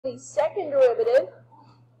the second derivative.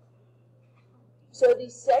 So the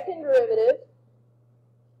second derivative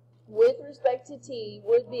with respect to t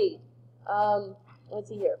would be, let's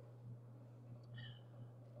see here.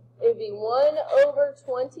 It would be 1 over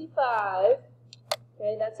 25.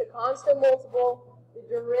 Okay, that's a constant multiple. The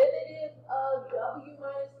derivative of w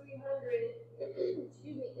minus 300,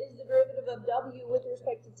 excuse me, is the derivative of w with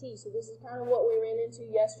respect to t. So this is kind of what we ran into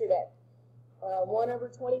yesterday. 1 over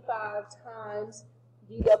 25 times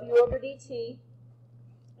dw over dt,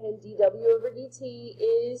 and dw over dt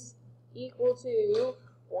is equal to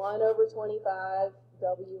 1 over 25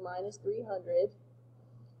 w minus 300.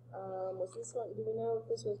 Was this one, do we know if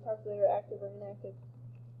this was calculator active or inactive?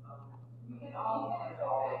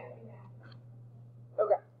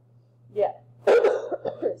 Okay. Yeah.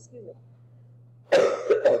 Excuse me.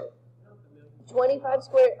 25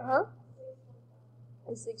 squared, huh?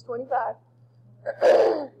 Is 625.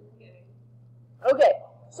 Okay,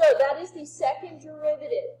 so that is the second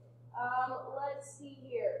derivative. Let's see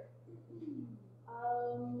here.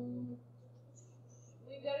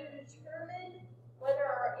 We've got to determine whether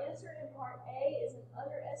our answer in part A is an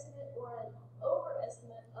underestimate or an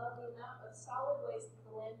overestimate of the amount of solid waste that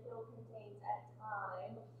the landfill contains at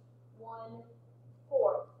time 1/4.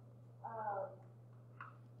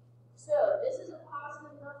 So this is a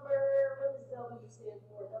positive number. What does W stand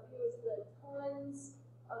for? W is the tons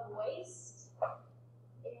of waste,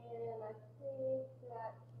 and I think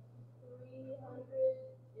that 300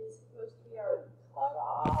 is supposed to be our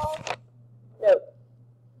cutoff. No.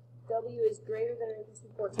 W is greater than or equal to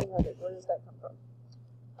 1,400. Where does that come from?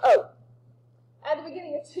 Oh, at the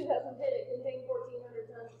beginning of 2010, it contained 1,400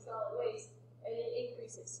 tons of solid waste, and it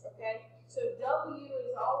increases, okay? So W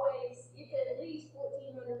is always, it's at least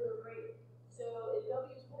 1,400 or greater. So if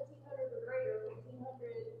W is 1,400 or greater,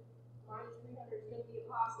 1,400 minus 300 is going to be a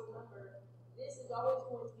positive number. This is always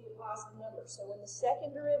going to be a positive number. So when the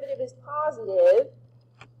second derivative is positive,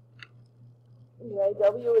 okay,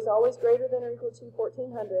 W is always greater than or equal to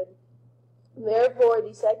 1,400. Therefore,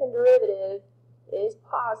 the second derivative is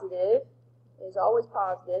positive, is always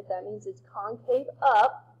positive. That means it's concave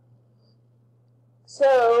up.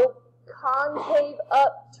 So, concave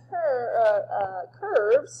up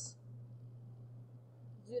curves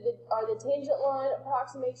are the tangent line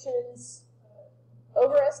approximations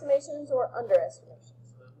overestimations or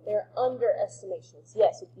underestimations? They're underestimations.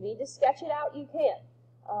 Yes, if you need to sketch it out, you can.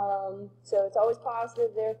 So it's always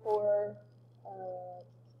positive, therefore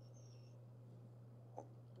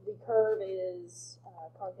the curve is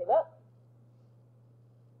concave up.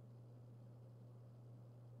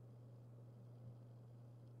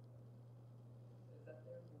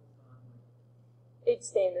 It's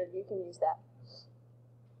standard, you can use that.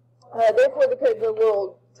 Therefore, the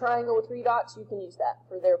little triangle with 3 dots, you can use that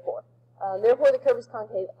for therefore. Therefore, the curve is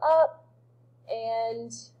concave up,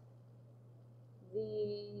 and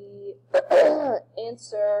the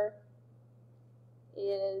answer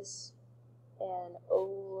is an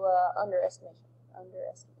underestimation.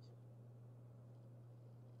 Underestimation.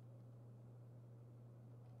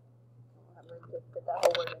 I don't have room to fit that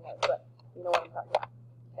whole word in there, but you know what I'm talking about.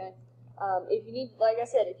 Okay. If you need, like I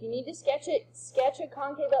said, if you need to sketch a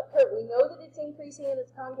concave up curve. We know that it's increasing and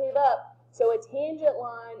it's concave up, so a tangent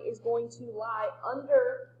line is going to lie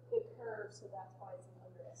under the curve, so that's why it's an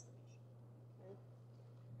underestimation. Okay.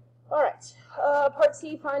 All right, part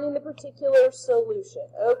C, finding the particular solution.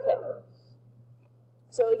 Okay.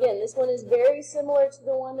 So again, this one is very similar to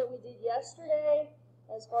the one that we did yesterday,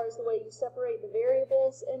 as far as the way you separate the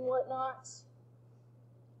variables and whatnot.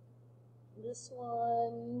 This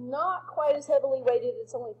one, not quite as heavily weighted.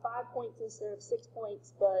 It's only 5 points instead of 6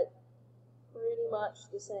 points, but pretty much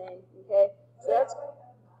the same, okay? So that's,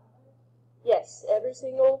 yes, every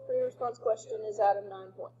single free response question is out of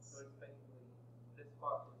 9 points.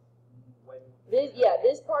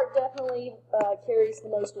 This part definitely carries the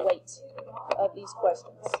most weight of these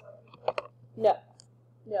questions. No.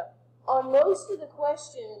 On most of the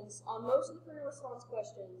questions, on most of the free response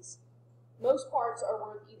questions, most parts are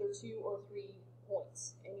worth either 2 or 3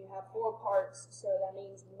 points, and you have 4 parts, so that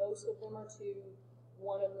means most of them are 2,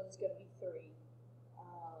 one of them is going to be 3.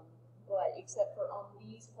 But except for on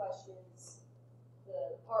these questions,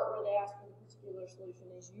 the part where they ask for the particular solution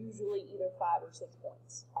is usually either 5 or 6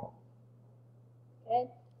 points. Okay,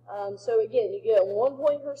 so again, you get 1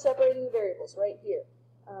 point for separating the variables right here.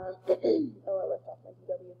 Oh, I left off my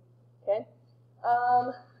DW. Okay.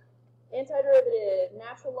 Antiderivative,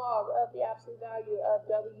 natural log of the absolute value of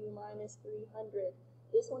W minus 300.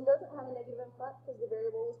 This one doesn't have a negative in front because the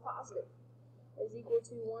variable is positive. Is equal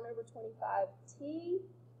to 1 over 25t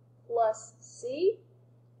plus c.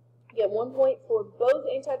 You get 1 point for both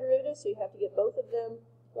antiderivatives, so you have to get both of them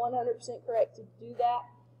 100% correct to do that,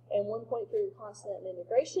 and 1 point for your constant and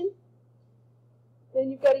integration. Then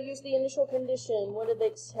you've got to use the initial condition. What did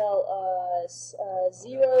they tell us?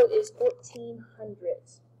 0 is 1400.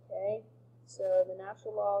 Okay, so the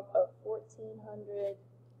natural log of 1400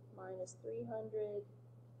 minus 300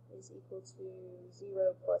 is equal to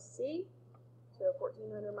 0 plus c. So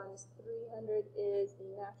 1400 minus 300 is the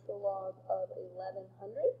natural log of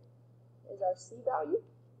 1100 is our c value.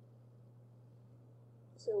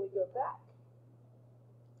 So we go back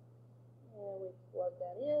and we plug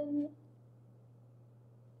that in.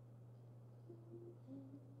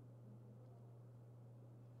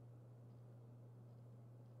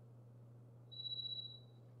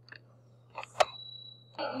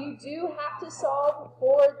 You do have to solve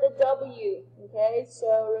for the w, okay?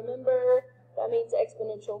 So remember, that means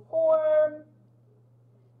exponential form.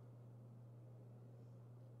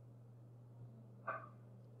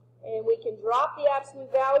 And we can drop the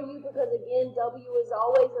absolute value because, again, w is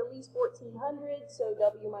always at least 1400, so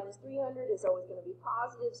w minus 300 is always going to be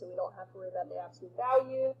positive, so we don't have to worry about the absolute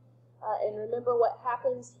value. And remember what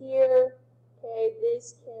happens here. Okay,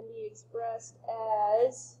 this can be expressed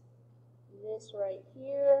as this right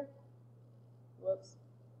here. Whoops.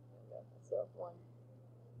 So 1.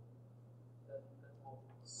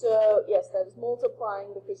 So, yes, that is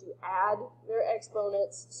multiplying because you add their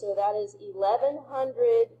exponents. So that is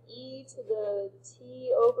 1100 e to the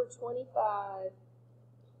t over 25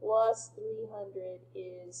 plus 300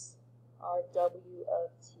 is our w of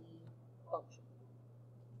t function.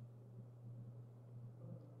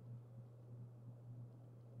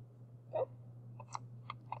 Okay?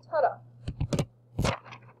 Ta-da.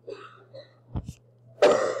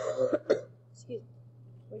 Excuse me.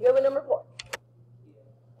 We go with number 4.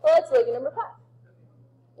 Well, let's look at number 5.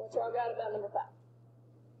 What y'all got about number 5?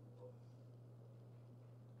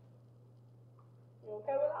 You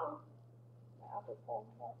okay with that one? My apple's falling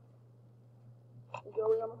apart. We go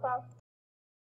with number 5.